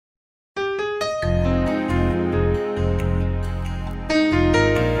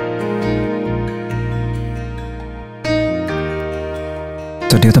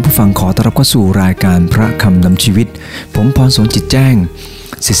สวัสดีท่านผู้ฟังขอต้อนรับเข้าสู่รายการพระคำนำชีวิตผมพรสนจิตแจ้ง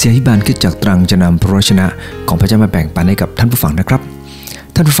ศิษยาภิบาลคริสตจักรตรังจะนำพระวจนะของพระเจ้ามาแบ่งปันให้กับท่านผู้ฟังนะครับ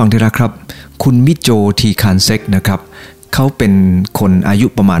ท่านผู้ฟังที่รักครับคุณมิโจทีคานเซ็กนะครับเขาเป็นคนอายุ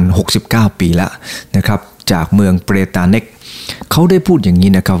ประมาณ69ปีแล้วนะครับจากเมืองเปรตาเน็กเขาได้พูดอย่างนี้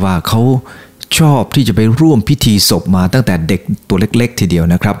นะครับว่าเขาชอบที่จะไปร่วมพิธีศพมาตั้งแต่เด็กตัวเล็กๆทีเดียว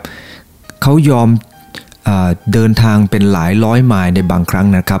นะครับเขายอมเดินทางเป็นหลายร้อยไมล์ในบางครั้ง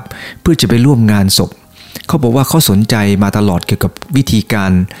นะครับเพื่อจะไปร่วมงานศพเขาบอกว่าเขาสนใจมาตลอดเกี่ยวกับวิธีกา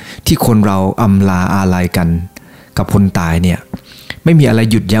รที่คนเราอำลาอาลัยกันกับคนตายเนี่ยไม่มีอะไร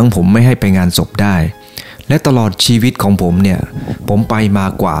หยุดยั้งผมไม่ให้ไปงานศพได้และตลอดชีวิตของผมเนี่ยผมไปมา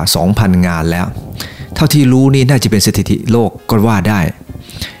กว่า 2,000 งานแล้วเท่าที่รู้นี่น่าจะเป็นสถิติโลกก็ว่าได้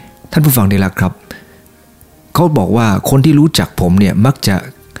ท่านผู้ฟังที่รักครับเขาบอกว่าคนที่รู้จักผมเนี่ยมักจะ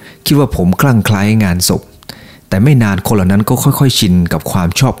คิดว่าผมคลั่งไคล้งานศพแต่ไม่นานคนเหล่านั้นก็ค่อยๆชินกับความ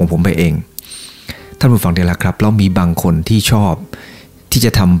ชอบของผมไปเองท่านผู้ฟังที่รักครับเรามีบางคนที่ชอบที่จ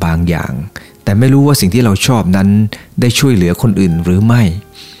ะทำบางอย่างแต่ไม่รู้ว่าสิ่งที่เราชอบนั้นได้ช่วยเหลือคนอื่นหรือไม่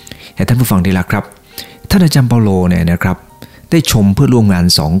แต่ท่านผู้ฟังที่รักครับท่านอาจารย์เปาโลเนี่ยนะครับได้ชมเพื่อนร่วมงาน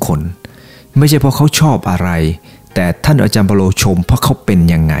2คนไม่ใช่เพราะเขาชอบอะไรแต่ท่านอาจารย์เปาโลชมเพราะเขาเป็น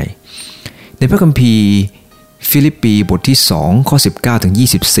ยังไงในพระคัมภีร์ฟิลิปปีบทที่2ข้อ19ถึง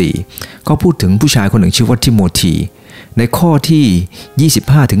24ก็พูดถึงผู้ชายคนหนึ่งชื่อว่าทิโมธีในข้อที่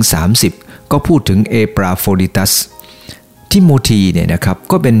25ถึง30ก็พูดถึงเอปราโฟดิตัสทิโมธีเนี่ยนะครับ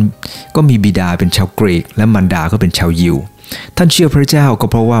ก็มีบิดาเป็นชาวกรีกและมารดาก็เป็นชาวยิวท่านเชื่อพระเจ้าก็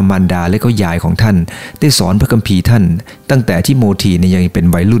เพราะว่ามารดาและก็ยายของท่านได้สอนพระคัมภีร์ท่านตั้งแต่ทิโมธีเนี่ยยังเป็น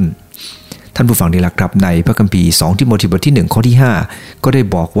วัยรุ่นท่านผู้ฟังที่รักครับในพระคัมภีร์2ทิโมธีบทที่1ข้อที่5ก็ได้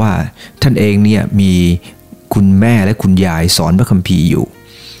บอกว่าท่านเองเนี่ยมีคุณแม่และคุณยายสอนพระคัมภีร์อยู่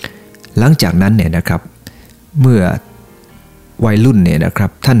หลังจากนั้นเนี่ยนะครับเมื่อวัยรุ่นเนี่ยนะครั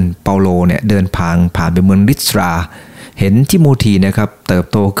บท่านเปาโลเนี่ยเดินผ่านไปเมืองลิสตราเห็นทิโมธีนะครับเติบ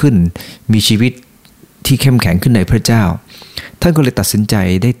โตขึ้นมีชีวิตที่เข้มแข็งขึ้นในพระเจ้าท่านก็เลยตัดสินใจ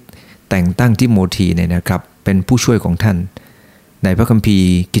ได้แต่งตั้งทิโมธีเนี่ยนะครับเป็นผู้ช่วยของท่านในพระคัมภีร์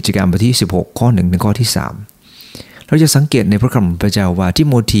กิจการบทที่16ข้อ1ถึงข้อที่3เราจะสังเกตในพระคำของพระเจ้าว่าทิ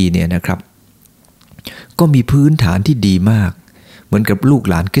โมธีเนี่ยนะครับก็มีพื้นฐานที่ดีมากเหมือนกับลูก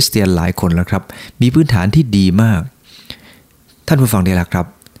หลานคริสเตียนหลายคนแล้วครับมีพื้นฐานที่ดีมากท่านผู้ฟังได้ละครับ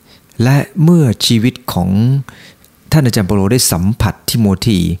และเมื่อชีวิตของท่านอาจารย์เปาโลได้สัมผัสทิโม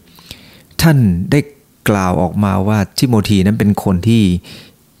ธีท่านได้กล่าวออกมาว่าทิโมธีนั้นเป็นคนที่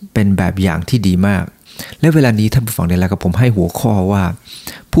เป็นแบบอย่างที่ดีมากและเวลานี้ท่านผู้ฟังได้แล้วครับผมให้หัวข้อว่า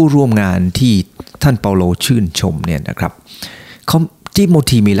ผู้ร่วมงานที่ท่านเปาโลชื่นชมเนี่ยนะครับทิโม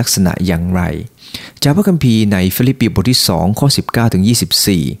ธีมีลักษณะอย่างไรจากพระคัมภีร์ในฟิลิปปีบทที่2ข้อ19ถึง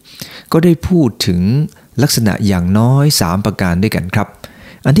24ก็ได้พูดถึงลักษณะอย่างน้อย3ประการด้วยกันครับ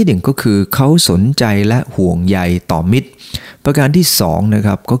อันที่1ก็คือเขาสนใจและห่วงใยต่อมิตรประการที่2นะค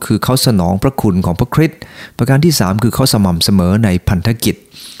รับก็คือเขาสนองพระคุณของพระคริสต์ประการที่3คือเขาสม่ำเสมอในพันธกิจ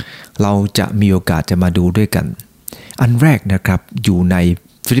เราจะมีโอกาสจะมาดูด้วยกันอันแรกนะครับอยู่ใน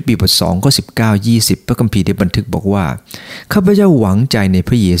ฟิลิปปีบท2ข้อ19-20พระคัมภีร์ได้บันทึกบอกว่าข้าพเจ้าหวังใจในพ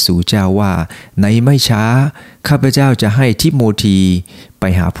ระเยซูเจ้าว่าในไม่ช้าข้าพเจ้าจะให้ทิโมธีไป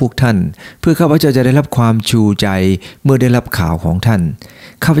หาพวกท่านเพื่อข้าพเจ้าจะได้รับความชูใจเมื่อได้รับข่าวของท่าน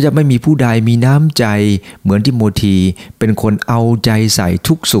ข้าพเจ้าไม่มีผู้ใดมีน้ำใจเหมือนทิโมธีเป็นคนเอาใจใส่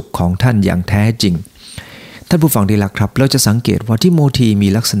ทุกสุขของท่านอย่างแท้จริงท่านผู้ฟังที่รักครับเราจะสังเกตว่าทิโมธีมี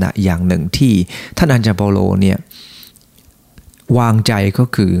ลักษณะอย่างหนึ่งที่ท่านอาจารย์เปาโลเนี่ยวางใจก็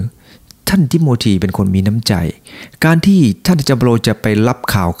คือท่านทิโมธีเป็นคนมีน้ำใจการที่ท่านอาจารย์เปาโลจะไปรับ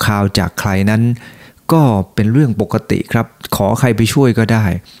ข่าวจากใครนั้นก็เป็นเรื่องปกติครับขอใครไปช่วยก็ได้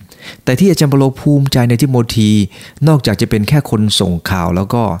แต่ที่อาจารย์เปาโลภูมิใจในทิโมธีนอกจากจะเป็นแค่คนส่งข่าวแล้ว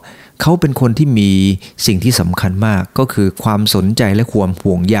ก็เขาเป็นคนที่มีสิ่งที่สำคัญมากก็คือความสนใจและความ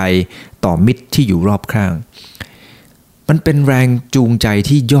ห่วงใยต่อมิตรที่อยู่รอบข้างมันเป็นแรงจูงใจ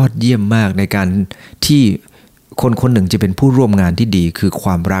ที่ยอดเยี่ยมมากในการที่คนคนหนึ่งจะเป็นผู้ร่วมงานที่ดีคือคว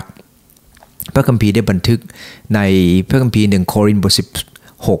ามรักพระคัมภีร์ได้บันทึกในพระคัมภีร์1โครินธ์บท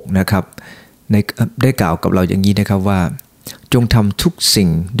16นะครับได้กล่าวกับเราอย่างนี้นะครับว่าจงทำทุกสิ่ง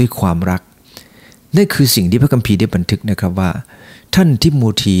ด้วยความรักนั่นคือสิ่งที่พระคัมภีร์ได้บันทึกนะครับว่าท่านทิโม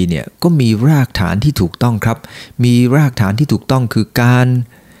ธีเนี่ยก็มีรากฐานที่ถูกต้องครับมีรากฐานที่ถูกต้องคือการ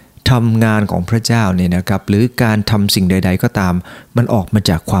ทำงานของพระเจ้าเนี่ยนะครับหรือการทำสิ่งใดๆก็ตามมันออกมา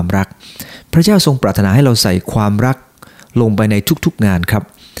จากความรักพระเจ้าทรงปรารถนาให้เราใส่ความรักลงไปในทุกๆงานครับ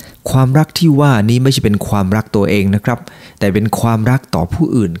ความรักที่ว่านี้ไม่ใช่เป็นความรักตัวเองนะครับแต่เป็นความรักต่อผู้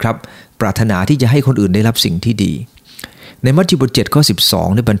อื่นครับปรารถนาที่จะให้คนอื่นได้รับสิ่งที่ดี ในมัทธิวบท7ข้อ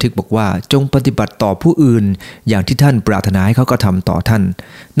12ได้บันทึกบอกว่าจงปฏิบัติต่อผู้อื่นอย่างที่ท่านปรารถนาให้เขากระทำต่อท่าน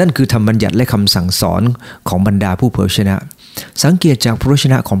นั่นคือธรรมบัญญัติและคำสั่งสอนของบรรดาผู้เผยชนะสังเกตจากพระวจ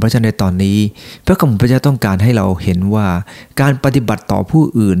นะของพระเจ้าในตอนนี้พระคำพระเจ้าต้องการให้เราเห็นว่าการปฏิบัติต่อผู้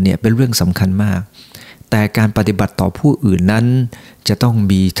อื่นเนี่ยเป็นเรื่องสำคัญมากแต่การปฏิบัติต่อผู้อื่นนั้นจะต้อง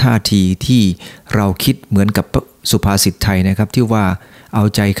มีท่าทีที่เราคิดเหมือนกับสุภาษิตไทยนะครับที่ว่าเอา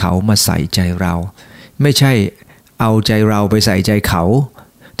ใจเขามาใส่ใจเราไม่ใช่เอาใจเราไปใส่ใจเขา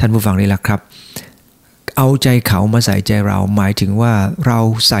ท่านผู้ฟังนี่แหละครับเอาใจเขามาใส่ใจเราหมายถึงว่าเรา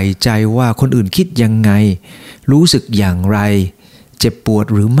ใส่ใจว่าคนอื่นคิดยังไงรู้สึกอย่างไรเจ็บปวด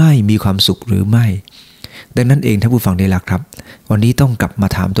หรือไม่มีความสุขหรือไม่ดังนั้นเองท่านผู้ฟังนี่แหละครับวันนี้ต้องกลับมา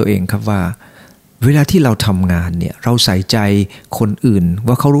ถามตัวเองครับว่าเวลาที่เราทำงานเนี่ยเราใส่ใจคนอื่น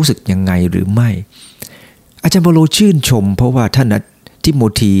ว่าเขารู้สึกยังไงหรือไม่อาจารย์เปาโลชื่นชมเพราะว่าท่านทิโม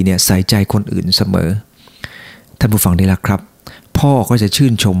ธีเนี่ยใส่ใจคนอื่นเสมอท่านผู้ฟังนี่แหละครับพ่อก็จะชื่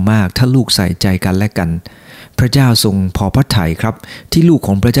นชมมากถ้าลูกใส่ใจกันและกันพระเจ้าทรงพอพระทัยครับที่ลูกข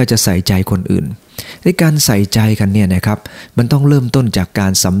องพระเจ้าจะใส่ใจคนอื่นในการใส่ใจกันเนี่ยนะครับมันต้องเริ่มต้นจากกา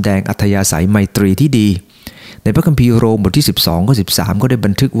รสำแดงอัธยาศัยไมตรีที่ดีในพระคัมภีร์โรมบทที่12ข้อ13ก็ได้บั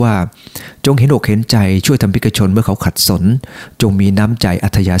นทึกว่าจงเห็นอกเห็นใจช่วยทำพิกชนเมื่อเขาขัดสนจงมีน้ำใจอั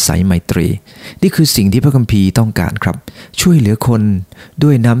ธยาศัยไมตรีนี่คือสิ่งที่พระคัมภีร์ต้องการครับช่วยเหลือคนด้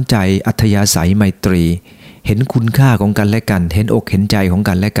วยน้ำใจอัธยาศัยไมตรีเห็นคุณค่าของกันและกันเห็นอกเห็นใจของ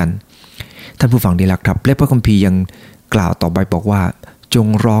กันและกันท่านผู้ฟังดีละครับและพระคัมภีร์ยังกล่าวต่อไปบอกว่าจง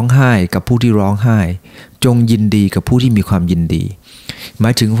ร้องไห้กับผู้ที่ร้องไห้จงยินดีกับผู้ที่มีความยินดีหมา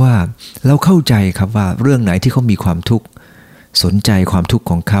ยถึงว่าเราเข้าใจครับว่าเรื่องไหนที่เขามีความทุกข์สนใจความทุกข์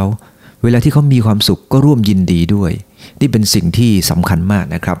ของเขาเวลาที่เขามีความสุขก็ร่วมยินดีด้วยนี่เป็นสิ่งที่สำคัญมาก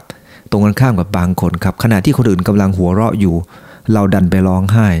นะครับตรงกันข้ามกับบางคนครับขณะที่คนอื่นกำลังหัวเราะอยู่เราดันไปร้อง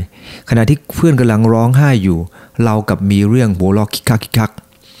ไห้ขณะที่เพื่อนกำลังร้องไห้อยู่เรากับมีเรื่องหัวเราะคิกคัก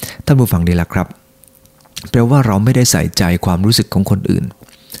ท่านผู้ฟังดีละครับแปลว่าเราไม่ได้ใส่ใจความรู้สึกของคนอื่น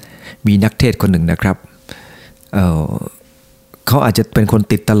มีนักเทศน์คนหนึ่งนะครับเขาอาจจะเป็นคน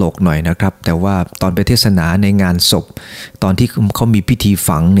ติดตลกหน่อยนะครับแต่ว่าตอนไปเทศนาในงานศพตอนที่เขามีพิธี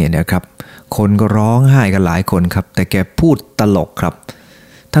ฝังเนี่ยนะครับคนก็ร้องไห้กันหลายคนครับแต่แกพูดตลกครับ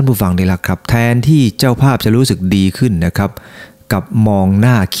ท่านผู้ฟังดีละครับแทนที่เจ้าภาพจะรู้สึกดีขึ้นนะครับกับมองห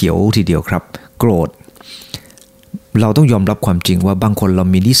น้าเขียวทีเดียวครับโกรธเราต้องยอมรับความจริงว่าบางคนเรา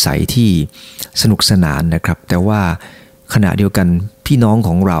มีนิสัยที่สนุกสนานนะครับแต่ว่าขณะเดียวกันพี่น้องข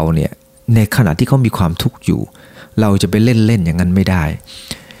องเราเนี่ยในขณะที่เขามีความทุกข์อยู่เราจะไปเล่นอย่างนั้นไม่ได้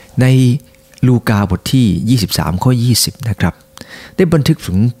ในลูกาบทที่23ข้อ20นะครับได้บันทึก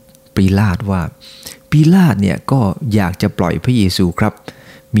ถึงปีลาตว่าปีลาตเนี่ยก็อยากจะปล่อยพระเยซูครับ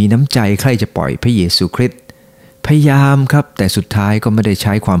มีน้ำใจใคร่จะปล่อยพระเยซูคริสต์พยายามครับแต่สุดท้ายก็ไม่ได้ใ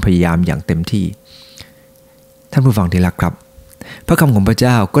ช้ความพยายามอย่างเต็มที่ท่านผู้ฟังที่รักครับพระคำของพระเ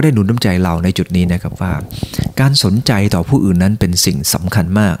จ้าก็ได้หนุนน้ำใจเราในจุดนี้นะครับว่าการสนใจต่อผู้อื่นนั้นเป็นสิ่งสำคัญ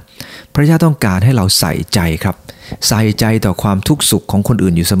มากพระเจ้าต้องการให้เราใส่ใจครับใส่ใจต่อความทุกข์สุขของคน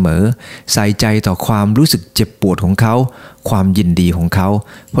อื่นอยู่เสมอใส่ใจต่อความรู้สึกเจ็บปวดของเขาความยินดีของเขา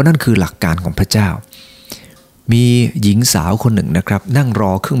เพราะนั่นคือหลักการของพระเจ้ามีหญิงสาวคนหนึ่งนะครับนั่งร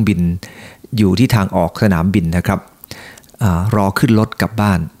อเครื่องบินอยู่ที่ทางออกสนามบินนะครับรอขึ้นรถกลับ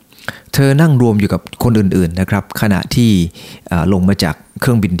บ้านเธอนั่งรวมอยู่กับคนอื่นๆนะครับขณะที่ลงมาจากเค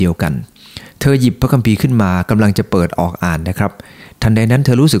รื่องบินเดียวกันเธอหยิบพระคัมภีร์ขึ้นมากำลังจะเปิดออกอ่านนะครับทันใดนั้นเธ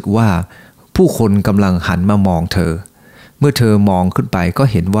อรู้สึกว่าผู้คนกำลังหันมามองเธอเมื่อเธอมองขึ้นไปก็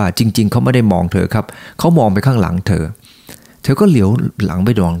เห็นว่าจริงๆเขาไม่ได้มองเธอครับเขามองไปข้างหลังเธอก็เหลียวหลังไป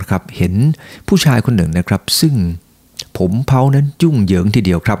มองนะครับเห็นผู้ชายคนหนึ่งนะครับซึ่งผมเผานั้นยุ่งเหยิงทีเ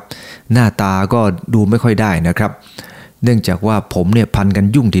ดียวครับหน้าตาก็ดูไม่ค่อยได้นะครับเนื่องจากว่าผมเนี่ยพันกัน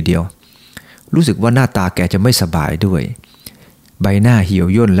ยุ่งทีเดียวรู้สึกว่าหน้าตาแกจะไม่สบายด้วยใบหน้าเหี่ยว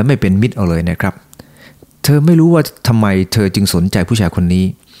ย่นและไม่เป็นมิตรเอาเลยนะครับเธอไม่รู้ว่าทำไมเธอจึงสนใจผู้ชายคนนี้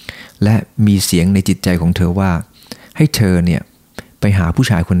และมีเสียงในจิตใจของเธอว่าให้เธอเนี่ยไปหาผู้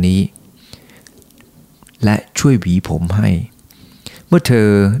ชายคนนี้และช่วยหวีผมให้เมื่อเธอ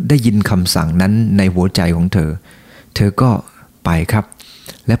ได้ยินคำสั่งนั้นในหัวใจของเธอก็ไปครับ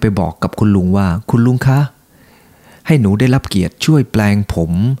และไปบอกกับคุณลุงว่าคุณลุงคะให้หนูได้รับเกียรติช่วยแปลงผ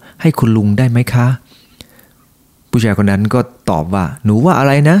มให้คุณลุงได้ไหมคะผู้ชายคนนั้นก็ตอบว่าหนูว่าอะไ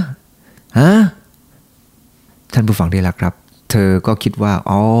รนะฮะท่านผู้ฟังได้ละครับเธอก็คิดว่า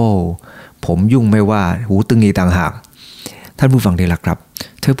ผมยุ่งไม่ว่าหูตึงนี่ต่างหากท่านผู้ฟังได้ละครับ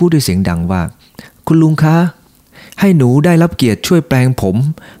เธอพูดด้วยเสียงดังว่าคุณลุงคะให้หนูได้รับเกียรติช่วยแปลงผม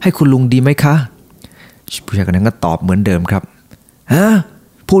ให้คุณลุงดีไหมคะผู้ชายคนนั้นก็ตอบเหมือนเดิมครับฮะ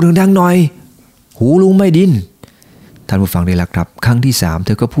พูดดังๆหน่อยหูลุงไม่ดินท่านผู้ฟังได้ละครับครั้งที่3เธ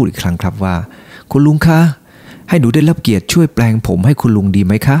อก็พูดอีกครั้งครับว่าคุณลุงคะ ให้หนูได้รับเกียรติช่วยแปลงผมให้คุณลุงดีไ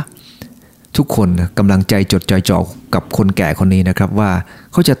หมคะทุกคนกำลังใจจดใจจ่อกับคนแก่คนนี้นะครับว่า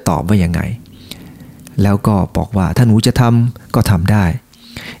เขาจะตอบว่ายังไงแล้วก็บอกว่าถ้าหนูจะทำก็ทำได้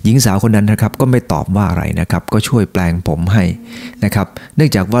หญิงสาวคนนั้นนะครับก็ไม่ตอบว่าอะไรนะครับก็ช่วยแปลงผมให้นะครับเนื่อ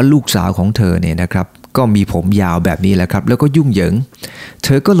งจากว่าลูกสาวของเธอเนี่ยนะครับก็มีผมยาวแบบนี้แหละครับแล้วก็ยุ่งเหยิงเธ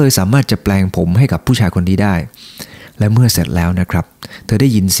อก็เลยสามารถจะแปลงผมให้กับผู้ชายคนนี้ได้และเมื่อเสร็จแล้วนะครับเธอได้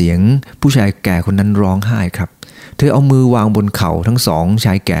ยินเสียงผู้ชายแก่คนนั้นร้องไห้ครับเธอเอามือวางบนเข่าทั้งสองช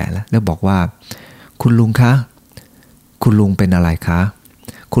ายแก่แล้วบอกว่าคุณลุงคะคุณลุงเป็นอะไรคะ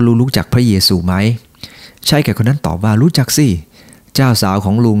คุณลุงรู้จักพระเยซูไหมชายแก่คนนั้นตอบว่ารู้จักสิเจ้าสาวข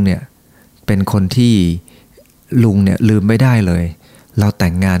องลุงเนี่ยเป็นคนที่ลุงเนี่ยลืมไม่ได้เลยเราแต่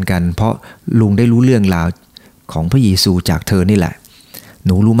งงานกันเพราะลุงได้รู้เรื่องราวของพระเยซูจากเธอนี่แหละห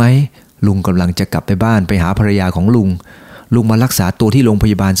นูรู้ไหมลุงกำลังจะกลับไปบ้านไปหาภรรยาของลุงมารักษาตัวที่โรงพ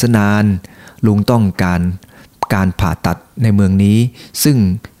ยาบาลซะนานลุงต้องการผ่าตัดในเมืองนี้ซึ่ง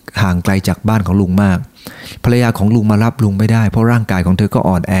ห่างไกลจากบ้านของลุงมากภรรยาของลุงมารับลุงไม่ได้เพราะร่างกายของเธอก็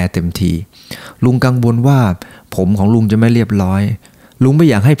อ่อนแอเต็มทีลุงกังวลว่าผมของลุงจะไม่เรียบร้อยลุงไม่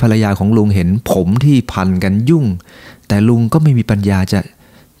อยากให้ภรรยาของลุงเห็นผมที่พันกันยุ่งแต่ลุงก็ไม่มีปัญญา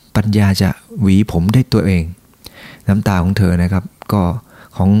จะหวีผมได้ตัวเองน้ำตาของเธอนะครับก็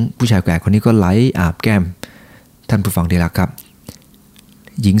ของผู้ชายแก่คนนี้ก็ไหลอาบแก้มท่านผู้ฟังที่รักครับ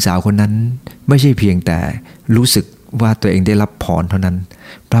หญิงสาวคนนั้นไม่ใช่เพียงแต่รู้สึกว่าตัวเองได้รับพรเท่านั้น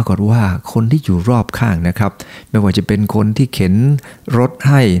ปรากฏว่าคนที่อยู่รอบข้างนะครับไม่ว่าจะเป็นคนที่เข็นรถใ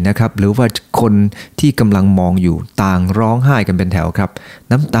ห้นะครับหรือว่าคนที่กำลังมองอยู่ต่างร้องไห้กันเป็นแถวครับ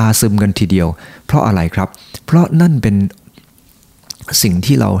น้ำตาซึมกันทีเดียวเพราะอะไรครับเพราะนั่นเป็นสิ่ง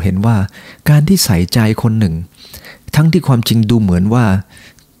ที่เราเห็นว่าการที่ใส่ใจคนหนึ่งทั้งที่ความจริงดูเหมือนว่า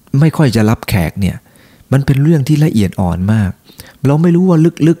ไม่ค่อยจะรับแขกเนี่ยมันเป็นเรื่องที่ละเอียดอ่อนมากเราไม่รู้ว่า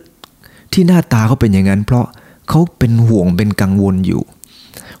ลึกๆที่หน้าตาเขาเป็นอย่างนั้นเพราะเขาเป็นห่วงเป็นกังวลอยู่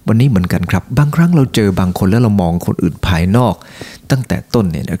วันนี้เหมือนกันครับบางครั้งเราเจอบางคนแล้วเรามองคนอื่นภายนอกตั้งแต่ต้น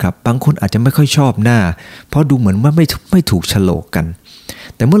เนี่ยนะครับบางคนอาจจะไม่ค่อยชอบหน้าเพราะดูเหมือนว่าไม่ถูกโฉลกกัน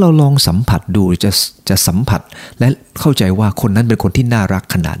แต่เมื่อเราลองสัมผัสดูจะสัมผัสและเข้าใจว่าคนนั้นเป็นคนที่น่ารัก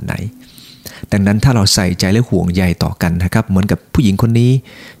ขนาดไหนดังนั้นถ้าเราใส่ใจและห่วงใยต่อกันนะครับเหมือนกับผู้หญิงคนนี้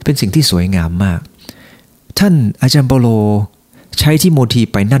เป็นสิ่งที่สวยงามมากท่านอาจารย์เปาโลใช้ทิโมธี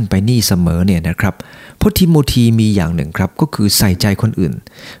ไปนั่นไปนี่เสมอเนี่ยนะครับเพราะทิโมธีมีอย่างหนึ่งครับก็คือใส่ใจคนอื่น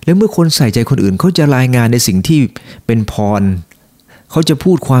และเมื่อคนใส่ใจคนอื่นเขาจะรายงานในสิ่งที่เป็นพรเขาจะ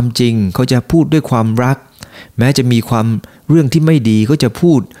พูดความจริงเขาจะพูดด้วยความรักแม้จะมีความเรื่องที่ไม่ดีก็จะ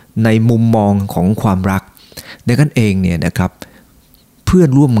พูดในมุมมองของความรักดังนั้นเองเนี่ยนะครับเพื่อน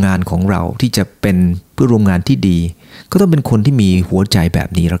ร่วมงานของเราที่จะเป็นเพื่อนร่วมงานที่ดีก็ต้องเป็นคนที่มีหัวใจแบบ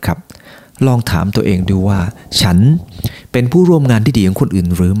นี้แล้วครับลองถามตัวเองดูว่าฉันเป็นผู้ร่วมงานที่ดีของคนอื่น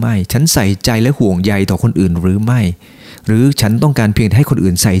หรือไม่ฉันใส่ใจและห่วงใยต่อคนอื่นหรือไม่หรือฉันต้องการเพียงให้คน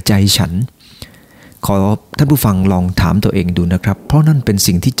อื่นใส่ใจฉันขอท่านผู้ฟังลองถามตัวเองดูนะครับเพราะนั่นเป็น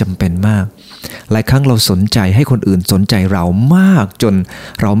สิ่งที่จำเป็นมากหลายครั้งเราสนใจให้คนอื่นสนใจเรามากจน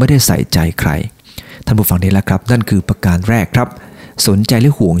เราไม่ได้ใส่ใจใครท่านผู้ฟังนี่แหละครับนั่นคือประการแรกครับสนใจแล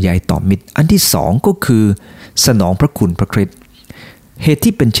ะห่วงใยต่อมิตรอันที่สองก็คือสนองพระคุณพระคริสต์เหตุ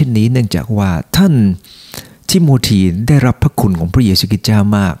ที่เป็นเช่นนี้เนื่องจากว่าท่านทิโมธีได้รับพระคุณของพระเยซูคริสต์เจ้า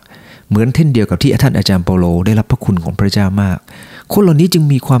มากเหมือนเช่นเดียวกับที่ท่านอาจารย์เปาโลได้รับพระคุณของพระเจ้ามากคนเหล่านี้จึง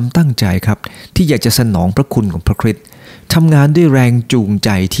มีความตั้งใจครับที่อยากจะสนองพระคุณของพระคริสต์ทำงานด้วยแรงจูงใจ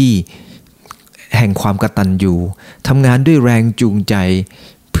ที่แห่งความกตัญญูทำงานด้วยแรงจูงใจ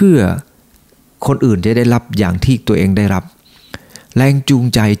เพื่อคนอื่นจะได้รับอย่างที่ตัวเองได้รับแรงจูง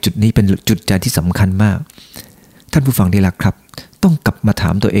ใจจุดนี้เป็นจุดใจที่สำคัญมากท่านผู้ฟังที่รักครับต้องกลับมาถา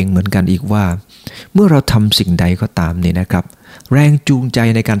มตัวเองเหมือนกันอีกว่าเมื่อเราทำสิ่งใดก็ตามเนี่ยนะครับแรงจูงใจ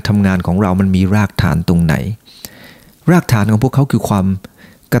ในการทำงานของเรามันมีรากฐานตรงไหนรากฐานของพวกเขาคือความ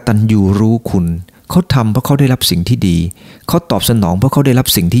กตัญญูรู้คุณเขาทำเพราะเขาได้รับสิ่งที่ดีเขาตอบสนองเพราะเขาได้รับ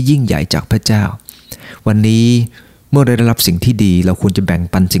สิ่งที่ยิ่งใหญ่จากพระเจ้าวันนี้เมื่อได้รับสิ่งที่ดีเราควรจะแบ่ง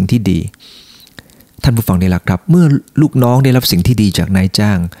ปันสิ่งที่ดีท่านผู้ฟังนี่แหละครับเมื่อลูกน้องได้รับสิ่งที่ดีจากนายจ้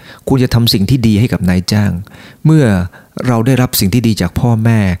างควรจะทำสิ่งที่ดีให้กับนายจ้างเมื่อเราได้รับสิ่งที่ดีจากพ่อแ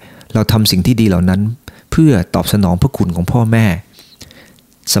ม่เราทำสิ่งที่ดีเหล่านั้นเพื่อตอบสนองพระคุณของพ่อแม่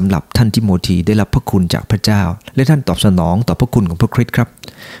สำหรับท่านทิโมธีได้รับพระคุณจากพระเจ้าและท่านตอบสนองต่อพระคุณของพระคริสต์ครับ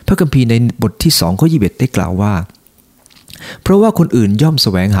พระคัมภีร์ในบทที่2ข้อ21ได้กล่าวว่าเพราะว่าคนอื่นย่อมแส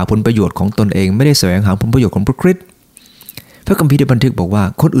วงหาผลประโยชน์ของตนเองไม่ได้แสวงหาผลประโยชน์ของพระคริสต์พระคัมภีร์ได้บันทึกบอกว่า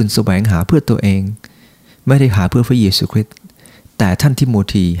คนอื่นแสวงหาเพื่อตัวเองไม่ได้หาเพื่อพระเยซูคริสต์แต่ท่านทิโม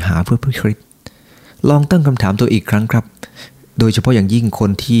ธีหาเพื่อพระคริสต์ลองตั้งคำถามตัวอีกครั้งครับโดยเฉพาะอย่างยิ่งค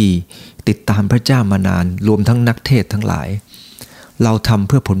นที่ติดตามพระเจ้ามานานรวมทั้งนักเทศน์ทั้งหลายเราทำเ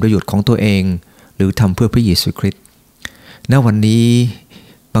พื่อผลประโยชน์ของตัวเอง รือทำเพื่อพระเยซูคริสต์ณวันนี้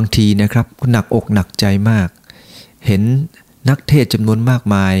บางทีนะครับหนักอกหนักใจมากเห็นนักเทศน์จำนวนมาก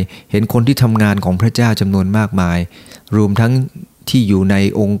มายเห็นคนที่ทำงานของพระเจ้าจำนวนมากมายรวมทั้งที่อยู่ใน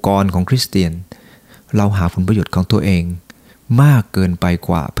องค์กรของคริสเตียนเราหาผลประโยชน์ของตัวเองมากเกินไปก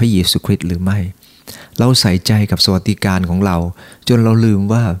ว่าพระเยซูคริสต์หรือไม่เราใส่ใจกับสวัสดิการของเราจนเราลืม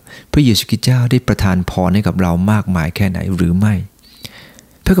ว่าพระเยซูคริสต์เจ้าได้ประทานพรให้กับเรามากมายแค่ไหนหรือไม่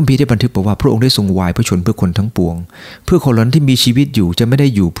พระคัมภีร์ได้บันทึกบอกว่าพระองค์ได้ทรงวายพระชนเพื่อคนทั้งปวงเพื่อคนเหล่านั้นที่มีชีวิตอยู่จะไม่ได้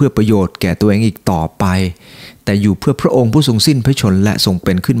อยู่เพื่อประโยชน์แก่ตัวเองอีกต่อไปแต่อยู่เพื่อพระองค์ผู้ทรงสิ้นพระชนและทรงเ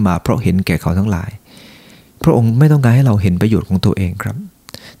ป็นขึ้นมาเพราะเห็นแก่เขาทั้งหลายพระองค์ไม่ต้องการให้เราเห็นประโยชน์ของตัวเองครับ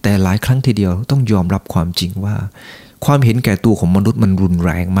แต่หลายครั้งทีเดียวต้องยอมรับความจริงว่าความเห็นแก่ตัวของมนุษย์มันรุนแ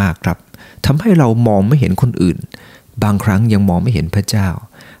รงมากครับทำให้เรามองไม่เห็นคนอื่นบางครั้งยังมองไม่เห็นพระเจ้า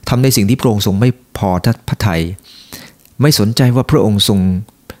ทำในสิ่งที่พระองค์ทรงไม่พอพระทัยไม่สนใจว่าพระองค์ทรง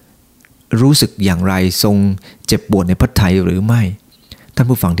รู้สึกอย่างไรทรงเจ็บปวดในพระทัยหรือไม่ท่าน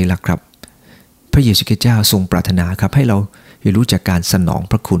ผู้ฟังที่รักครับพระเยซูคริสต์เจ้าทรงปรารถนาครับให้เราเรียนรู้จากการสนอง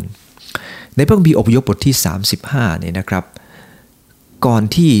พระคุณในพระคัมภีร์อพยพบทที่35เนี่ยนะครับก่อน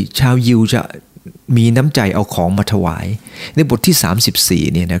ที่ชาวยิวจะมีน้ำใจเอาของมาถวายในบทที่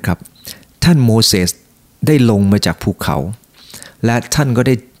34เนี่ยนะครับท่านโมเสสได้ลงมาจากภูเขาและท่านก็ไ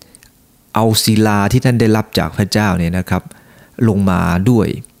ด้เอาศิลาที่ท่านได้รับจากพระเจ้าเนี่ยนะครับลงมาด้วย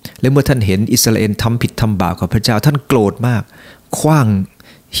และเมื่อท่านเห็นอิสราเอลทำผิดทำบาปกับพระเจ้าท่านโกรธมากขว้าง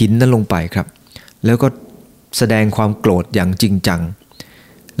หินนั้นลงไปครับแล้วก็แสดงความโกรธอย่างจริงจัง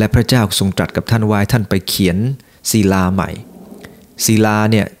และพระเจ้าทรงตรัสกับท่านว่าท่านไปเขียนศิลาใหม่ศิลา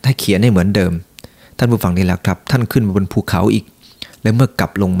เนี่ยถ้าเขียนให้เหมือนเดิมท่านผู้ฟังนี่แหละครับท่านขึ้นมาบนภูเขาอีกและเมื่อกลั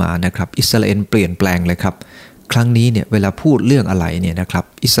บลงมานะครับอิสราเอลเปลี่ยนแปลงเลยครับครั้งนี้เนี่ยเวลาพูดเรื่องอะไรเนี่ยนะครับ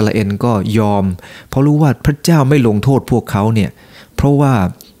อิสราเอลก็ยอมเพราะรู้ว่าพระเจ้าไม่ลงโทษพวกเขาเนี่ยเพราะว่า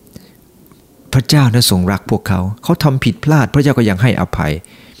พระเจ้านั้นทรงรักพวกเขาทำผิดพลาดพระเจ้าก็ยังให้อภัย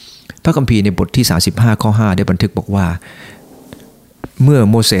พระคัมภีร์ในบทที่35ข้อ5ได้บันทึกบอกว่าเมื่อ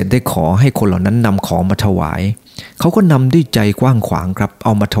โมเสสได้ขอให้คนเหล่านั้นนำของมาถวายเขาก็นำด้วยใจกว้างขวางครับเอ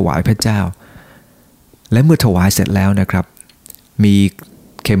ามาถวายพระเจ้าและเมื่อถวายเสร็จแล้วนะครับมี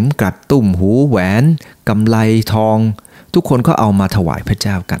เข็มกลัดตุ้มหูแหวนกำไลทองทุกคนก็เอามาถวายพระเ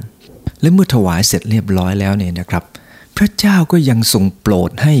จ้ากันและเมื่อถวายเสร็จเรียบร้อยแล้วเนี่ยนะครับพระเจ้าก็ยังทรงโปร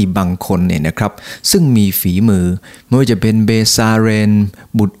ดให้บางคนเนี่ยนะครับซึ่งมีฝีมือไม่ว่าจะเป็นเบซาเรน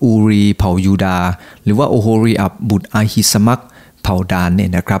บุตรอูรีเผ่ายูดาหรือว่าโอโฮริอับบุตรอาฮิสมักเผ่าดานเนี่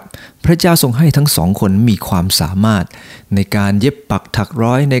ยนะครับพระเจ้าทรงให้ทั้งสองคนมีความสามารถในการเย็บปักถัก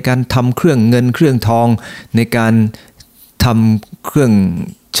ร้อยในการทำเครื่องเงินเครื่องทองในการทำเครื่อง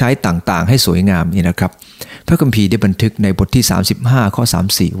ใช้ต่างๆให้สวยงามนี่นะครับพระคัมภีร์ได้บันทึกในบทที่35ข้อ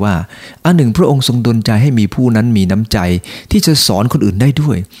34ว่าอันหนึ่งพระองค์ทรงดลใจให้มีผู้นั้นมีน้ำใจที่จะสอนคนอื่นได้ด้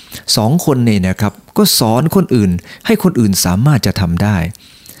วยสองคนเนี่ยนะครับก็สอนคนอื่นให้คนอื่นสามารถจะทำได้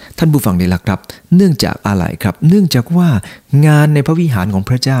ท่านผู้ฟังนี่แหละครับเนื่องจากอะไรครับเนื่องจากว่างานในพระวิหารของ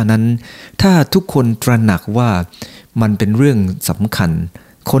พระเจ้านั้นถ้าทุกคนตระหนักว่ามันเป็นเรื่องสำคัญ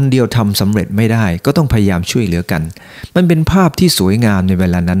คนเดียวทำสำเร็จไม่ได้ก็ต้องพยายามช่วยเหลือกันมันเป็นภาพที่สวยงามในเว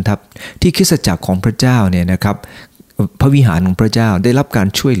ลานั้นครับที่คริสตจักรของพระเจ้าเนี่ยนะครับพระวิหารของพระเจ้าได้รับการ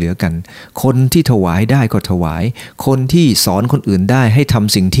ช่วยเหลือกันคนที่ถวายได้ก็ถวายคนที่สอนคนอื่นได้ให้ท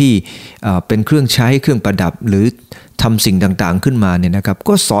ำสิ่งที่เป็นเครื่องใช้เครื่องประดับหรือทำสิ่งต่างๆขึ้นมาเนี่ยนะครับ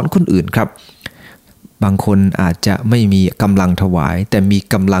ก็สอนคนอื่นครับบางคนอาจจะไม่มีกำลังถวายแต่มี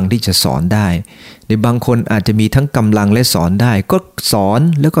กำลังที่จะสอนได้ในบางคนอาจจะมีทั้งกำลังและสอนได้ก็สอน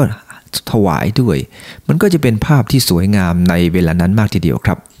แล้วก็ถวายด้วยมันก็จะเป็นภาพที่สวยงามในเวลานั้นมากทีเดียวค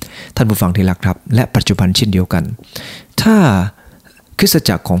รับท่านผู้ฟังที่รักครับและปัจจุบันเช่นเดียวกันถ้าคริสต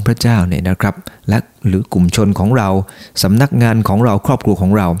จักรของพระเจ้าเนี่ยนะครับและหรือกลุ่มชนของเราสำนักงานของเราครอบครัวขอ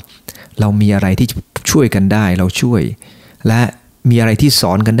งเราเรามีอะไรที่ช่วยกันได้เราช่วยและมีอะไรที่ส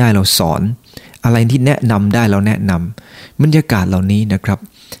อนกันได้เราสอนอะไรที่แนะนำได้เราแนะนำบรรยากาศเหล่านี้นะครับ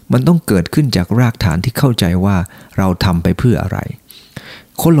มันต้องเกิดขึ้นจากรากฐานที่เข้าใจว่าเราทำไปเพื่ออะไร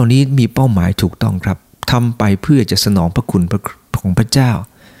คนเหล่านี้มีเป้าหมายถูกต้องครับทำไปเพื่อจะสนองพระคุณของพระเจ้า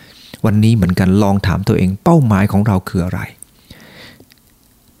วันนี้เหมือนกันลองถามตัวเองเป้าหมายของเราคืออะไร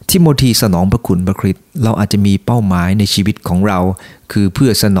ทิโมธีสนองพระคุณพระคริสต์เราอาจจะมีเป้าหมายในชีวิตของเราคือเพื่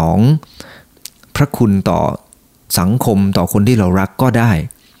อสนองพระคุณต่อสังคมต่อคนที่เรารักก็ได้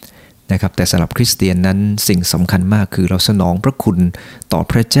นะครับแต่สำหรับคริสเตียนนั้นสิ่งสำคัญมากคือเราสนองพระคุณต่อ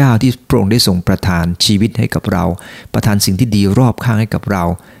พระเจ้าที่พระองค์ได้ทรงประทานชีวิตให้กับเราประทานสิ่งที่ดีรอบข้างให้กับเรา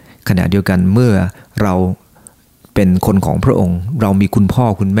ขณะเดียวกันเมื่อเราเป็นคนของพระองค์เรามีคุณพ่อ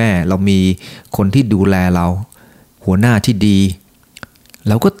คุณแม่เรามีคนที่ดูแลเราหัวหน้าที่ดีเ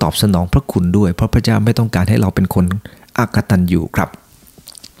ราก็ตอบสนองพระคุณด้วยเพราะพระเจ้าไม่ต้องการให้เราเป็นคนอกตัญญูครับ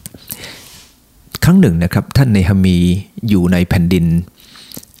รั้งหนึ่งนะครับท่านเนหะมีอยู่ในแผ่นดิน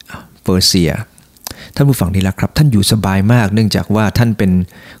เปอร์เซียท่านผู้ฟังที่รักครับท่านอยู่สบายมากเนื่องจากว่าท่านเป็น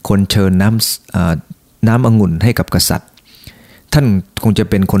คนเชิญน้ำองุ่นให้กับกษัตริย์ท่านคงจะ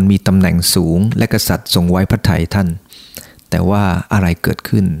เป็นคนมีตำแหน่งสูงและกษัตริย์ทรงไว้พระทัยท่านแต่ว่าอะไรเกิด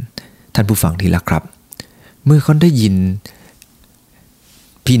ขึ้นท่านผู้ฟังที่รักครับเมื่อเขาได้ยิน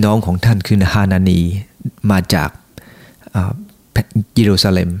พี่น้องของท่านคือฮานานีมาจากเยรูซ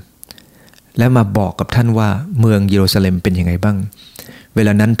าเล็มและมาบอกกับท่านว่าเมืองเยรูซาเล็มเป็นยังไงบ้างเวล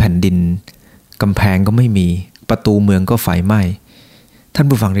านั้นแผ่นดินกำแพงก็ไม่มีประตูเมืองก็ไฟไหม้ท่าน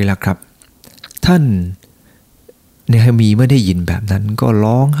ผู้ฟังที่รักครับท่านเนหะมีเมื่อได้ยินแบบนั้นก็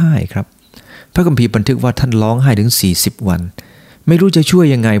ร้องไห้ครับพระคัมภีร์บันทึกว่าท่านร้องไห้ถึง40วันไม่รู้จะช่วย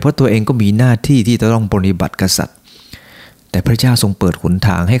ยังไงเพราะตัวเองก็มีหน้าที่ที่จะต้องปฏิบัติกษัตริย์แต่พระเจ้าทรงเปิดหนท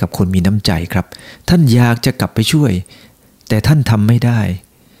างให้กับคนมีน้ำใจครับท่านอยากจะกลับไปช่วยแต่ท่านทำไม่ได้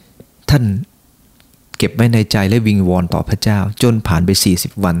ท่านเก็บไว้ในใจและวิงวอนต่อพระเจ้าจนผ่านไป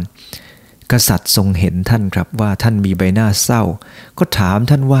40วันกษัตริย์ทรงเห็นท่านครับว่าท่านมีใบหน้าเศร้าก็ถาม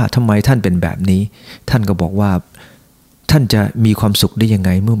ท่านว่าทำไมท่านเป็นแบบนี้ท่านก็บอกว่าท่านจะมีความสุขได้ยังไง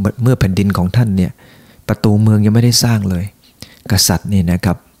เมื่อแผ่นดินของท่านเนี่ยประตูเมืองยังไม่ได้สร้างเลยกษัตริย์เนี่ยนะค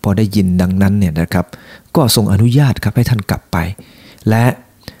รับพอได้ยินดังนั้นเนี่ยนะครับก็ทรงอนุญาตครับให้ท่านกลับไปและ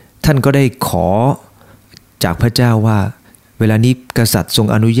ท่านก็ได้ขอจากพระเจ้าว่าเวลานี้กษัตริย์ทรง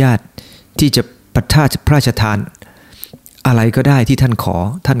อนุญาตที่จะพระราชทานอะไรก็ได้ที่ท่านขอ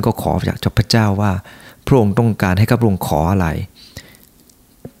ท่านก็ขอจากพระเจ้าว่าพระองค์ต้องการให้ข้าพระองค์ขออะไร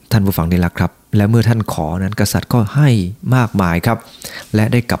ท่านผู้ฟังได้รักครับและเมื่อท่านขอนั้นกษัตริย์ก็ให้มากมายครับและ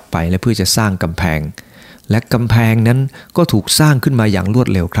ได้กลับไปและเพื่อจะสร้างกำแพงและกำแพงนั้นก็ถูกสร้างขึ้นมาอย่างรวด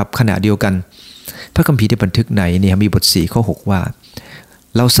เร็วครับขณะเดียวกันพระคัมภีร์ได้บันทึกในเนหะมีบท4ข้อ6ว่า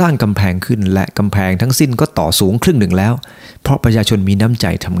เราสร้างกำแพงขึ้นและกำแพงทั้งสิ้นก็ต่อสูงครึ่งหนึ่งแล้วเพราะประชาชนมีน้ำใจ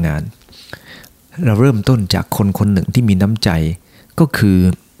ทำงานเราเริ่มต้นจากคนคนหนึ่งที่มีน้ำใจก็คือ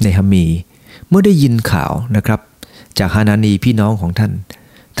เนหะมีเมื่อได้ยินข่าวนะครับจากฮานานีพี่น้องของท่า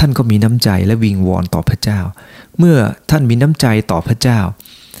นก็มีน้ำใจและวิงวอนต่อพระเจ้าเมื่อท่านมีน้ำใจต่อพระเจ้า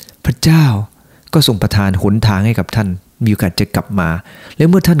พระเจ้าก็ทรงประทานหนทางให้กับท่านมีโอกาสจะกลับมาและ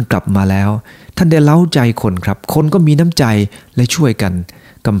เมื่อท่านกลับมาแล้วท่านได้เล้าใจคนครับคนก็มีน้ำใจและช่วยกัน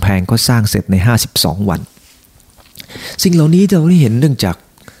กำแพงก็สร้างเสร็จใน52วันสิ่งเหล่านี้เราได้เห็นเนื่องจาก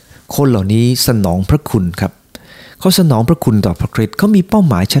คนเหล่านี้สนองพระคุณครับเขาสนองพระคุณต่อพระคริสต์เขามีเป้า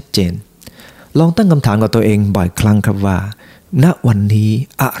หมายชัดเจนลองตั้งคำถามกับตัวเองบ่อยครั้งครับว่าณวันนี้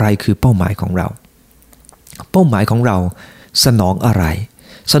อะไรคือเป้าหมายของเราเป้าหมายของเราสนองอะไร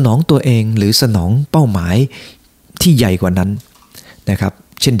สนองตัวเองหรือสนองเป้าหมายที่ใหญ่กว่านั้นนะครับ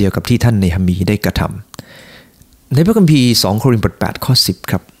เช่นเดียวกับที่ท่านเนหะมีได้กระทำในพระคัมภีร์2โครินธ์บท8ข้อ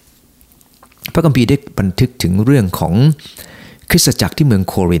10ครับพระคัมภีร์ได้บันทึกถึงเรื่องของคริสตจักรที่เมือง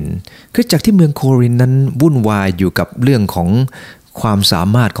โครินธ์คริสตจักรที่เมืองโครินธ์นั้นวุ่นวายอยู่กับเรื่องของความสา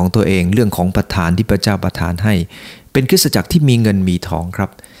มารถของตัวเองเรื่องของประทานที่พระเจ้าประทานให้เป็นคริสตจักรที่มีเงินมีทองครับ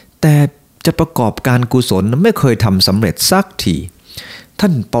แต่จะประกอบการกุศลไม่เคยทำสำเร็จสักทีท่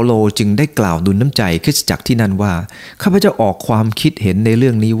านเปาโลจึงได้กล่าวดุลน้ำใจคริสตจักรที่นั่นว่าข้าพเจ้าออกความคิดเห็นในเรื่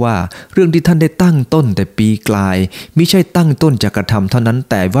องนี้ว่าเรื่องที่ท่านได้ตั้งต้นแต่ปีกลายมิใช่ตั้งต้นจากกระทำเท่านั้น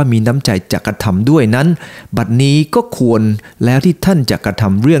แต่ว่ามีน้ำใจจากกระทำด้วยนั้นบัดนี้ก็ควรแล้วที่ท่านจะกระท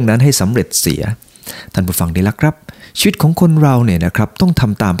ำเรื่องนั้นให้สำเร็จเสียท่านผู้ฟังได้ละครับชีวิตของคนเราเนี่ยนะครับต้องท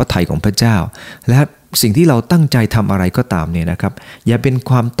ำตามพระทัยของพระเจ้าและสิ่งที่เราตั้งใจทำอะไรก็ตามเนี่ยนะครับอย่าเป็น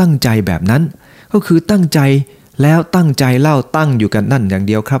ความตั้งใจแบบนั้นก็คือตั้งใจแล้วตั้งใจเล่าตั้งอยู่กันนั่นอย่างเ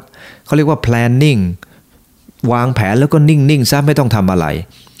ดียวครับเขาเรียกว่า planning วางแผนแล้วก็นิ่งๆซะไม่ต้องทำอะไร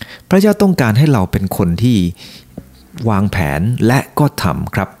พระเจ้าต้องการให้เราเป็นคนที่วางแผนและก็ท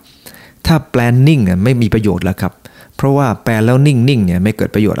ำครับถ้า planning ไม่มีประโยชน์แล้วครับเพราะว่าแปลแล้วนิ่งๆเนี่ยไม่เกิด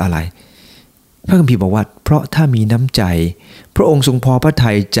ประโยชน์อะไรพระคัมภีร์บอกว่าเพราะถ้ามีน้ำใจพระองค์ทรงพอพระ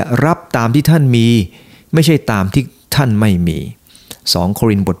ทัยจะรับตามที่ท่านมีไม่ใช่ตามที่ท่านไม่มี2โค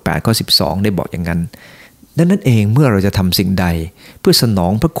รินธ์บท8ข้อ12ได้บอกอย่างนั้นดังนั้นเองเมื่อเราจะทำสิ่งใดเพื่อสนอ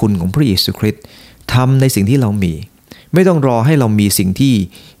งพระคุณของพระเยซูคริสต์ทำในสิ่งที่เรามีไม่ต้องรอให้เรามีสิ่งที่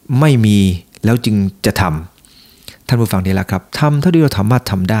ไม่มีแล้วจึงจะทำท่านผู้ฟังนี่แหละครับทำเท่าที่เราสามารถ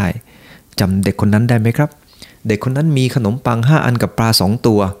ทำได้จำเด็กคนนั้นได้ไหมครับเด็กคนนั้นมีขนมปัง5อันกับปลา2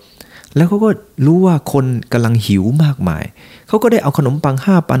ตัวแล้วเขาก็รู้ว่าคนกำลังหิวมากมายเขาก็ได้เอาขนมปัง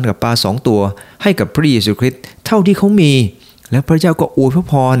5อันกับปลา2ตัวให้กับพระเยซูคริสต์เท่าที่เขามีแล้วพระเจ้าก็อวยพระ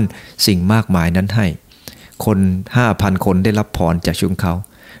พรสิ่งมากมายนั้นให้คน 5,000 คนได้รับพรจากชุมเขา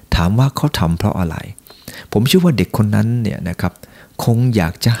ถามว่าเขาทำเพราะอะไรผมเชื่อว่าเด็กคนนั้นเนี่ยนะครับคงอยา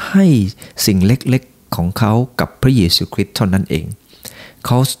กจะให้สิ่งเล็กๆของเขากับพระเยซูคริสต์เท่านั้นเองเข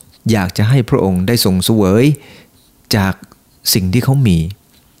าอยากจะให้พระองค์ได้ทรงเสวยจากสิ่งที่เขามี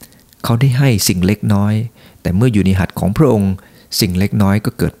เขาได้ให้สิ่งเล็กน้อยแต่เมื่ออยู่ในหัตถ์ของพระองค์สิ่งเล็กน้อยก็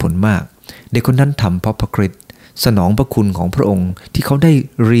เกิดผลมากเด็กคนนั้นทำเพราะพระคริสต์สนองพระคุณของพระองค์ที่เขาได้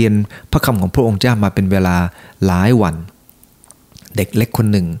เรียนพระคำของพระองค์เจ้ามาเป็นเวลาหลายวันเด็กเล็กคน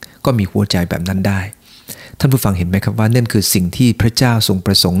หนึ่งก็มีหัวใจแบบนั้นได้ท่านผู้ฟังเห็นไหมครับว่านั่นคือสิ่งที่พระเจ้าทรงป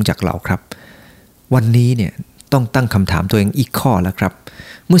ระสงค์จากเราครับวันนี้เนี่ยต้องตั้งคำถามตัวเองอีกข้อแล้วครับ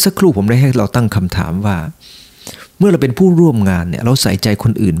เมื่อสักครู่ผมได้ให้เราตั้งคำถามว่าเมื่อเราเป็นผู้ร่วมงานเนี่ยเราใส่ใจค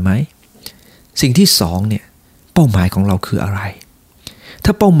นอื่นไหมสิ่งที่สองเนี่ยเป้าหมายของเราคืออะไรถ้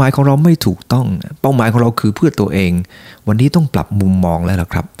าเป้าหมายของเราไม่ถูกต้องเป้าหมายของเราคือเพื่อตัวเองวันนี้ต้องปรับมุมมองแล้วล่ะ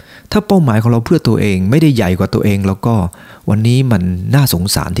ครับถ้าเป้าหมายของเราเพื่อตัวเองไม่ได้ใหญ่กว่าตัวเองแล้วก็วันนี้มันน่าสง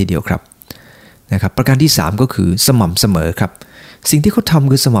สารทีเดียวครับนะครับประการที่3ก็คือสม่ำเสมอครับสิ่งที่เขาท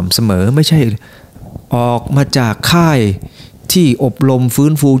ำคือสม่ำเสมอไม่ใช่ออกมาจากค่ายที่อบรมฟื้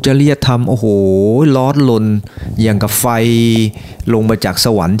นฟูจริยธรรมโอ้โหร้อนรนอย่างกับไฟลงมาจากส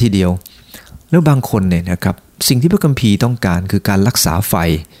วรรค์ทีเดียวแล้วบางคนเนี่ยนะครับสิ่งที่พระคัมภีร์ต้องการคือการรักษาไฟ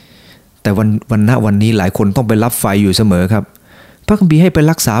แต่วันนี้หลายคนต้องไปรับไฟอยู่เสมอครับพระคัมภีร์ให้ไป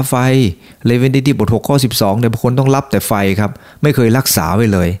รักษาไฟเลวีนิติบท6ข้อ12เนี่ยบางคนต้องรับแต่ไฟครับไม่เคยรักษาไว้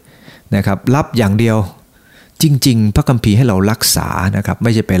เลยนะครับรับอย่างเดียวจริงๆพระคัมภีร์ให้เรารักษานะครับไ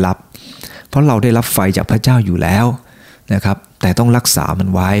ม่ใช่ไปรับเพราะเราได้รับไฟจากพระเจ้าอยู่แล้วนะครับแต่ต้องรักษามัน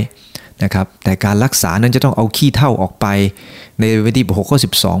ไว้นะครับแต่การรักษานั้นจะต้องเอาขี้เถ้าออกไปในเลวีนิติบท6ข้อ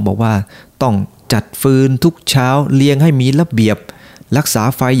12บอกว่าต้องจัดฟืนทุกเช้าเลี้ยงให้มีระเบียบรักษา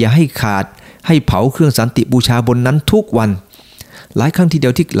ไฟอย่าให้ขาดให้เผาเครื่องสันติบูชาบนนั้นทุกวันหลายครั้งทีเดี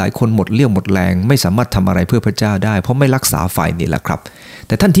ยวที่หลายคนหมดเรี่ยวหมดแรงไม่สามารถทำอะไรเพื่อพระเจ้าได้เพราะไม่รักษาไฟนี่แหละครับแ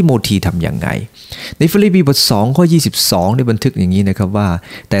ต่ท่านทิโมธีทำอย่างไงในฟิลิปปีบท2ข้อ22ได้บันทึกอย่างนี้นะครับว่า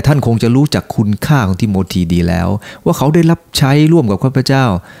แต่ท่านคงจะรู้จักคุณค่าของทิโมธีดีแล้วว่าเขาได้รับใช้ร่วมกับพระเจ้า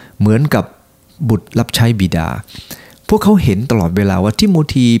เหมือนกับบุตรรับใช้บิดาพวกเขาเห็นตลอดเวลาว่าทิโม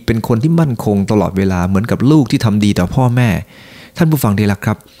ธีเป็นคนที่มั่นคงตลอดเวลาเหมือนกับลูกที่ทำดีต่อพ่อแม่ท่านผู้ฟังดีละค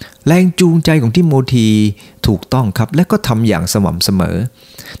รับแรงจูงใจของทิโมธีถูกต้องครับและก็ทำอย่างสม่ำเสมอ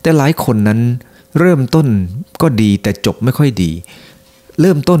แต่หลายคนนั้นเริ่มต้นก็ดีแต่จบไม่ค่อยดีเ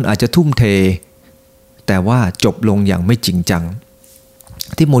ริ่มต้นอาจจะทุ่มเทแต่ว่าจบลงอย่างไม่จริงจัง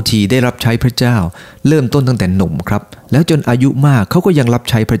ทิโมธีได้รับใช้พระเจ้าเริ่มต้นตั้งแต่หนุ่มครับแล้วจนอายุมากเขาก็ยังรับ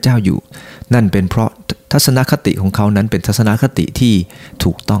ใช้พระเจ้าอยู่นั่นเป็นเพราะทัศนคติของเขานั้นเป็นทัศนคติที่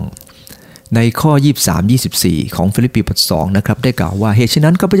ถูกต้องในข้อ 23-24 ของฟิลิปปีบท2นะครับได้กล่าวว่าเหตุฉะ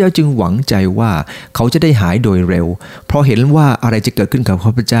นั้นข้าพเจ้าจึงหวังใจว่าเขาจะได้หายโดยเร็วเพราะเห็นว่าอะไรจะเกิดขึ้นกับข้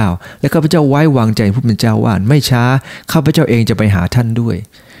าพเจ้าและข้าพเจ้าไว้วางใจผู้เป็นเจ้าว่าไม่ช้าข้าพเจ้าเองจะไปหาท่านด้วย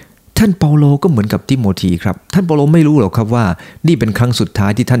ท่านเปาโลก็เหมือนกับทิโมธีครับท่านเปาโลไม่รู้หรอกครับว่านี่เป็นครั้งสุดท้า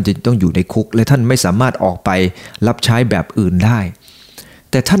ยที่ท่านจะต้องอยู่ในคุกและท่านไม่สามารถออกไปรับใช้แบบอื่นได้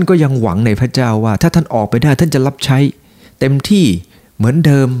แต่ท่านก็ยังหวังในพระเจ้าว่าถ้าท่านออกไปได้ท่านจะรับใช้เต็มที่เหมือนเ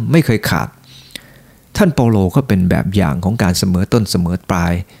ดิมไม่เคยขาดท่านเปาโลก็เป็นแบบอย่างของการเสมอต้นเสมอปลา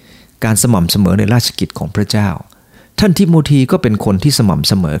ยการสม่ำเสมอในราชกิจของพระเจ้าท่านทิโมธีก็เป็นคนที่สม่ำ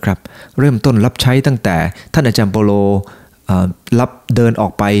เสมอครับเริ่มต้นรับใช้ตั้งแต่ท่านอาจารย์เปาโลเดิ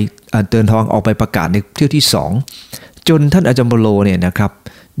นทางออกไปประกาศในเที่ยวที่2จนท่านอาจารย์เปาโลเนี่ยนะครับ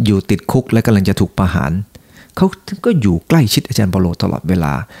อยู่ติดคุกและกำลังจะถูกประหารเขาก็อยู่ใกล้ชิดอาจารย์เปาโลตลอดเวล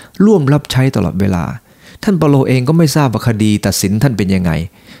าร่วมรับใช้ตลอดเวลาท่านเปาโลเองก็ไม่ทราบว่าคดีตัดสินท่านเป็นยังไง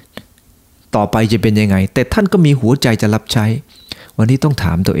ต่อไปจะเป็นยังไงแต่ท่านก็มีหัวใจจะรับใช้วันนี้ต้องถ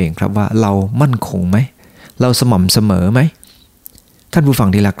ามตัวเองครับว่าเรามั่นคงไหมเราสม่ำเสมอไหมท่านผู้ฟัง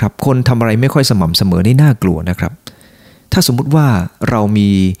ดีละครับคนทำอะไรไม่ค่อยสม่ำเสมอนี่น่ากลัวนะครับถ้าสมมุติว่าเรามี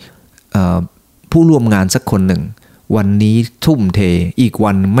ผู้ร่วมงานสักคนหนึ่งวันนี้ทุ่มเทอีก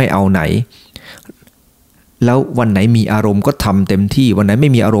วันไม่เอาไหนแล้ววันไหนมีอารมณ์ก็ทำเต็มที่วันไหนไม่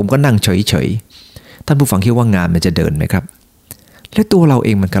มีอารมณ์ก็นั่งเฉยๆท่านผู้ฟังคิดว่างานมันจะเดินไหมครับและตัวเราเอ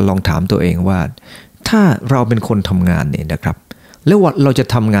งเหมือนกันลองถามตัวเองว่าถ้าเราเป็นคนทำงานเนี่ยนะครับแล้วเราจะ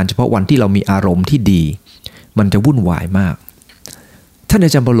ทำงานเฉพาะวันที่เรามีอารมณ์ที่ดีมันจะวุ่นวายมากท่านอา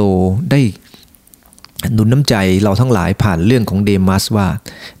จารย์เปาโลได้หนุนน้ำใจเราทั้งหลายผ่านเรื่องของเดมัสว่า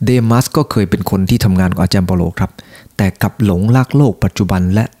เดมัสก็เคยเป็นคนที่ทำงานกับอาจารย์เปาโลครับแต่กลับหลงรักโลกปัจจุบัน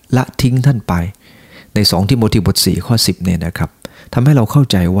และละทิ้งท่านไปใน2ทิโมธีบท4ข้อ10เนี่ยนะครับทำให้เราเข้า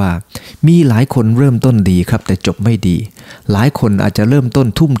ใจว่ามีหลายคนเริ่มต้นดีครับแต่จบไม่ดีหลายคนอาจจะเริ่มต้น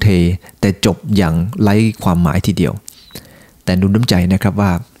ทุ่มเทแต่จบอย่างไร้ความหมายทีเดียวแต่หนุนน้ำใจนะครับว่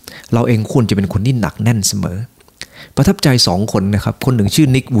าเราเองควรจะเป็นคนที่หนักแน่นเสมอประทับใจ2คนนะครับคนหนึ่งชื่อ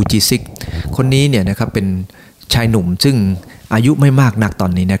นิกวูจิซิกคนนี้เนี่ยนะครับเป็นชายหนุ่มซึ่งอายุไม่มากนักตอ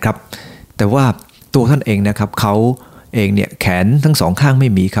นนี้นะครับแต่ว่าตัวท่านเองนะครับเขาเองเนี่ยแขนทั้งสองข้างไม่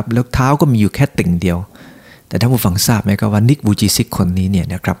มีครับแล้วเท้าก็มีอยู่แค่ติ่งเดียวแต่ท่านผู้ฟังทราบไหมครับว่านิกวูจิซิกคนนี้เนี่ย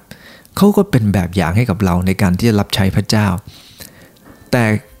นะครับเขาก็เป็นแบบอย่างให้กับเราในการที่จะรับใช้พระเจ้าแต่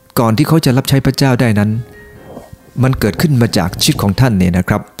ก่อนที่เขาจะรับใช้พระเจ้าได้นั้นมันเกิดขึ้นมาจากชีวิตของท่านเนี่ยนะ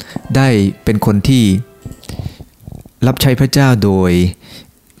ครับได้เป็นคนที่รับใช้พระเจ้าโดย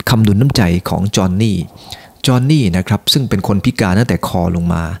คำหนุนน้ำใจของจอห์นนี่นะครับซึ่งเป็นคนพิการตั้งแต่คอลง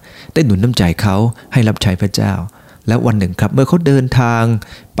มาได้หนุนน้ำใจเขาให้รับใช้พระเจ้าและวันหนึ่งครับเมื่อเขาเดินทาง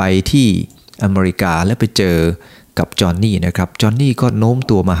ไปที่อเมริกาและไปเจอกับจอห์นนี่นะครับจอห์นนี่ก็โน้ม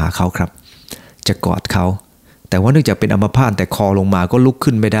ตัวมาหาเขาครับจะกอดเขาแต่ว่าเนื่องจากเป็นอัมพาตแต่คอลงมาก็ลุก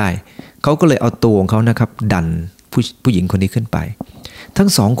ขึ้นไม่ได้เขาก็เลยเอาตัวของเขานะครับดันผู้หญิงคนนี้ขึ้นไปทั้ง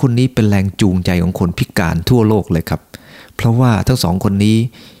สองคนนี้เป็นแรงจูงใจของคนพิการทั่วโลกเลยครับเพราะว่าทั้งสองคนนี้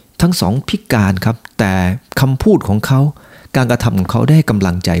ทั้งสองพิการครับแต่คำพูดของเขาการกระทำของเขาได้กำ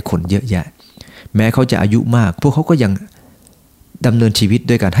ลังใจคนเยอะแยะแม้เขาจะอายุมากพวกเขาก็ยังดำเนินชีวิต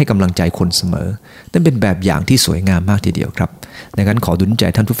ด้วยการให้กำลังใจคนเสมอนั่นเป็นแบบอย่างที่สวยงามมากทีเดียวครับดังนั้นขอดุลใจ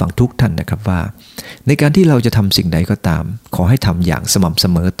ท่านผู้ฟังทุกท่านนะครับว่าในการที่เราจะทำสิ่งใดก็ตามขอให้ทำอย่างสม่ำเส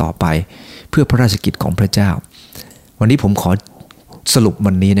มอต่อไปเพื่อพระราชกิจของพระเจ้าวันนี้ผมขอสรุป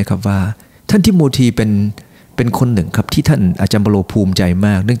วันนี้นะครับว่าท่านทิโมธีเป็นคนหนึ่งครับที่ท่านอาจารย์เปโลภูมิใจม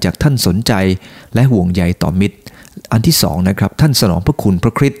ากเนื่องจากท่านสนใจและห่วงใยต่อมิตรอันที่สองนะครับท่านสนองพระคุณพร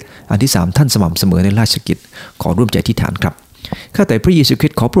ะคริสต์อันที่สามท่านสม่ำเสมอในราชกิจขอร่วมใจอธิษฐานครับข้าแต่พระเยซูคริ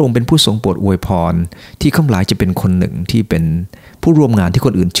สต์ขอพระองค์เป็นผู้ทรงโปรดอวยพรที่ข้าพเจ้าจะเป็นคนหนึ่งที่เป็นผู้ร่วมงานที่ค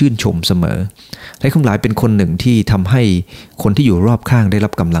นอื่นชื่นชมเสมอและข้าพเจ้าเป็นคนหนึ่งที่ทำให้คนที่อยู่รอบข้างได้รั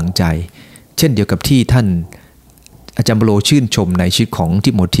บกำลังใจเช่นเดียวกับที่ท่านอาจารย์เปโลชื่นชมในชีวิตของ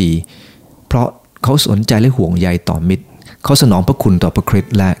ทิโมธีเพราะเขาสนใจและห่วงใยต่อมิตรเขาสนองพระคุณต่อพระคริส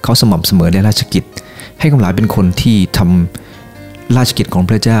ต์และเขาสม่ำเสมอในราชกิจให้ข้าพเจ้าเป็นคนที่ทำราชกิจของ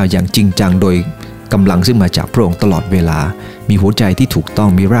พระเจ้าอย่างจริงจังโดยกำลังซึ่งมาจากพระองค์ตลอดเวลามีหัวใจที่ถูกต้อง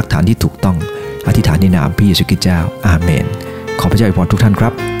มีรากฐานที่ถูกต้องอธิษฐานในนามพระเยซูคริสต์เจ้าอาเมนขอพระเจ้าอวยพรทุกท่านครั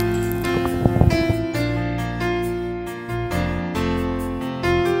บ